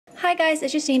Hi guys,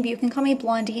 it's Justine, but you can call me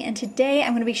Blondie, and today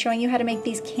I'm going to be showing you how to make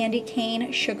these candy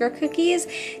cane sugar cookies.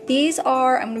 These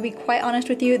are, I'm going to be quite honest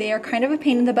with you, they are kind of a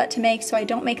pain in the butt to make, so I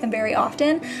don't make them very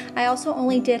often. I also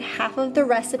only did half of the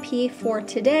recipe for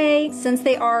today. Since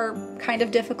they are kind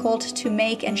of difficult to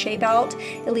make and shape out,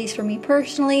 at least for me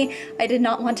personally, I did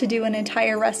not want to do an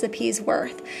entire recipe's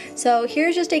worth. So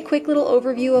here's just a quick little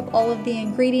overview of all of the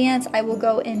ingredients. I will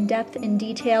go in depth in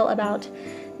detail about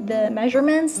the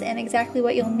measurements and exactly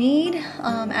what you'll need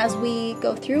as we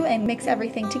go through and mix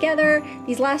everything together.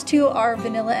 These last two are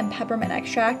vanilla and peppermint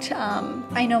extract.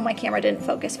 I know my camera didn't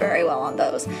focus very well on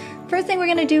those. First thing we're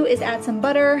gonna do is add some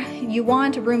butter. You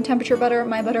want room temperature butter.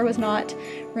 My butter was not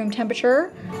room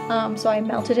temperature, so I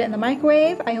melted it in the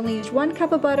microwave. I only used 1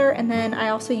 cup of butter, and then I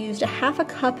also used a half a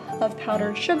cup of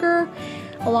powdered sugar,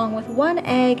 along with 1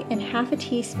 egg and half a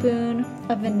teaspoon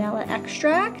of vanilla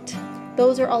extract.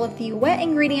 Those are all of the wet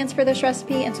ingredients for this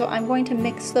recipe, and so I'm going to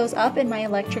mix those up in my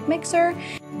electric mixer.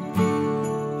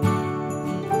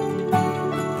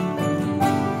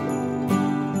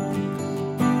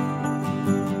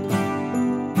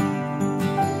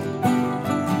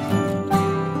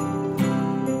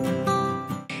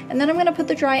 And then I'm going to put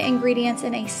the dry ingredients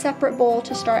in a separate bowl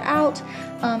to start out,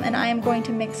 and I am going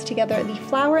to mix together the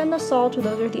flour and the salt.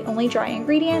 Those are the only dry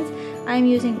ingredients. I'm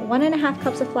using 1½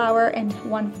 cups of flour and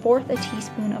 1/4 a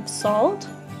teaspoon of salt.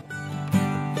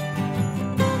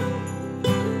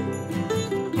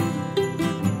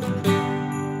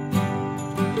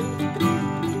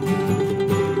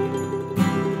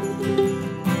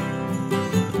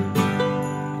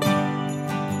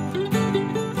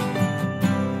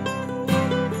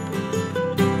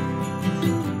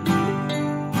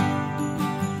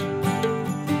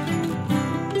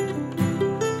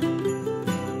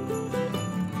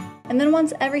 And then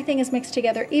once everything is mixed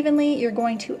together evenly, you're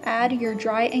going to add your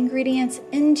dry ingredients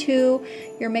into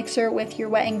your mixer with your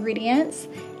wet ingredients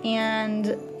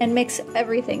and mix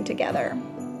everything together.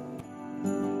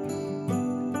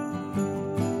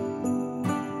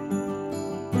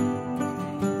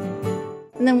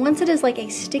 And then once it is like a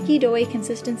sticky doughy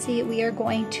consistency, we are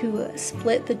going to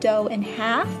split the dough in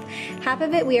half. Half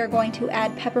of it we are going to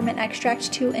add peppermint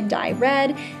extract to and dye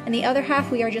red, and the other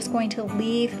half we are just going to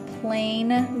leave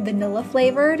plain vanilla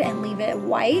flavored and leave it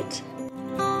white.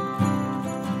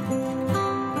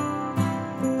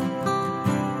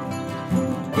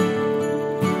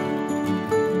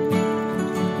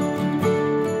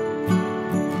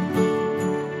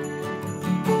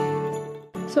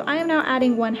 So I am now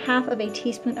adding 1/2 of a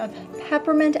teaspoon of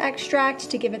peppermint extract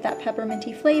to give it that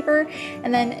pepperminty flavor,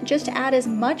 and then just add as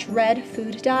much red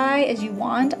food dye as you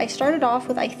want. I started off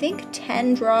with I think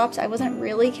 10 drops, I wasn't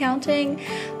really counting,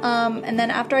 and then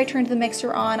after I turned the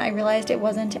mixer on I realized it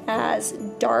wasn't as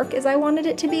dark as I wanted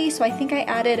it to be, so I think I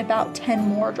added about 10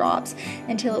 more drops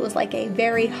until it was like a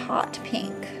very hot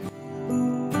pink.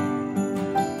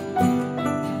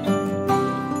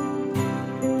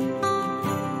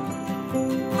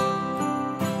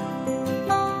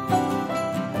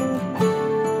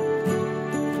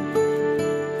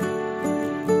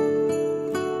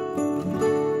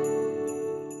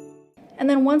 And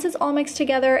then once it's all mixed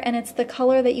together and it's the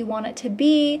color that you want it to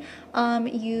be,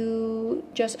 you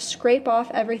just scrape off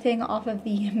everything off of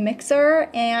the mixer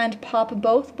and pop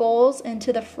both bowls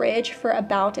into the fridge for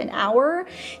about an hour.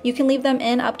 You can leave them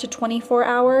in up to 24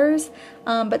 hours,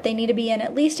 but they need to be in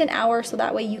at least an hour so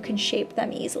that way you can shape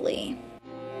them easily.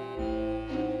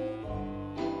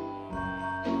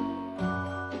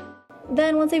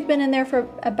 Then once they've been in there for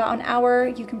about an hour,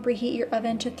 you can preheat your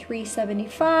oven to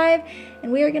 375,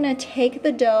 and we are gonna take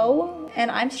the dough,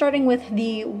 and I'm starting with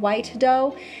the white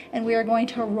dough, and we are going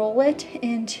to roll it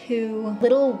into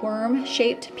little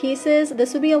worm-shaped pieces.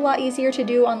 This would be a lot easier to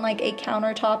do on like a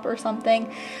countertop or something,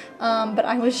 but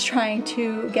I was trying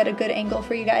to get a good angle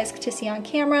for you guys to see on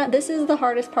camera. This is the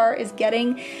hardest part, is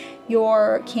getting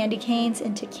your candy canes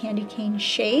into candy cane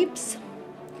shapes.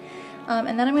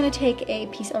 And then I'm going to take a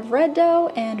piece of red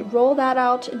dough and roll that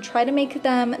out and try to make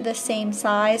them the same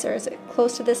size, or as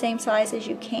close to the same size as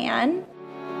you can.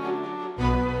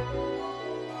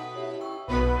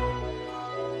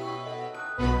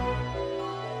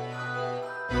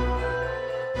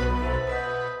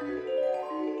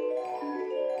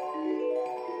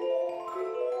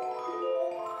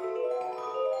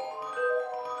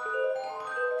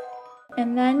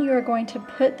 And then you are going to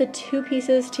put the two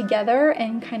pieces together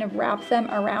and kind of wrap them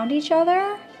around each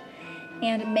other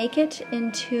and make it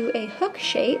into a hook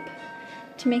shape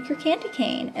to make your candy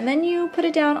cane. And then you put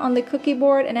it down on the cookie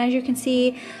board, and as you can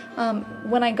see,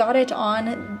 when I got it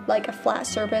on like a flat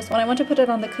surface, when I went to put it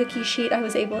on the cookie sheet, I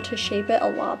was able to shape it a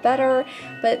lot better,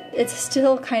 but it's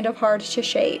still kind of hard to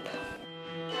shape.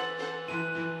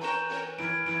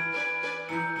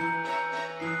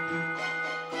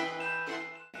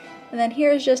 And then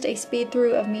here's just a speed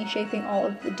through of me shaping all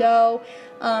of the dough.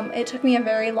 It took me a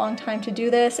very long time to do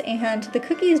this, and the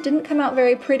cookies didn't come out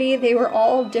very pretty. They were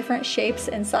all different shapes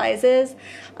and sizes,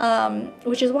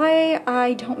 which is why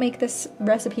I don't make this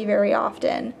recipe very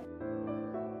often.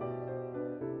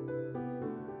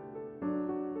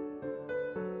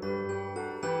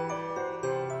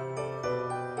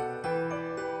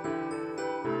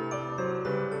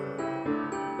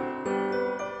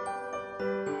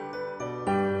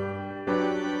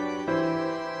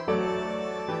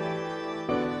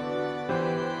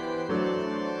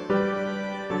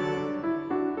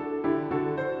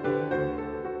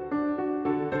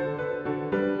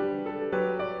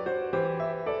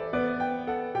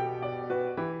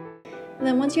 And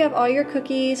then once you have all your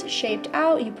cookies shaped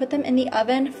out, you put them in the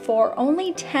oven for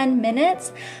only 10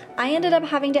 minutes. I ended up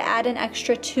having to add an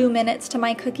extra 2 minutes to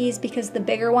my cookies because the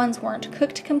bigger ones weren't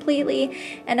cooked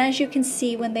completely. And as you can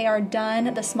see, when they are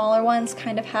done, the smaller ones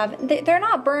kind of have, they're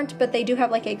not burnt, but they do have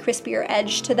like a crispier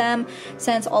edge to them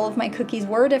since all of my cookies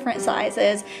were different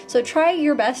sizes. So try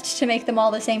your best to make them all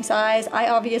the same size. I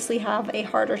obviously have a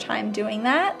harder time doing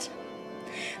that.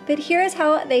 But here is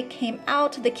how they came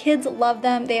out. The kids love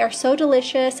them. They are so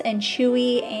delicious and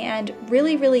chewy and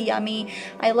really, really yummy.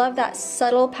 I love that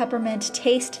subtle peppermint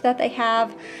taste that they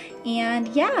have. And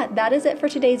yeah, that is it for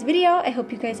today's video. I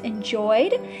hope you guys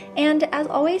enjoyed. And as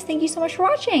always, thank you so much for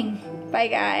watching. Bye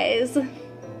guys.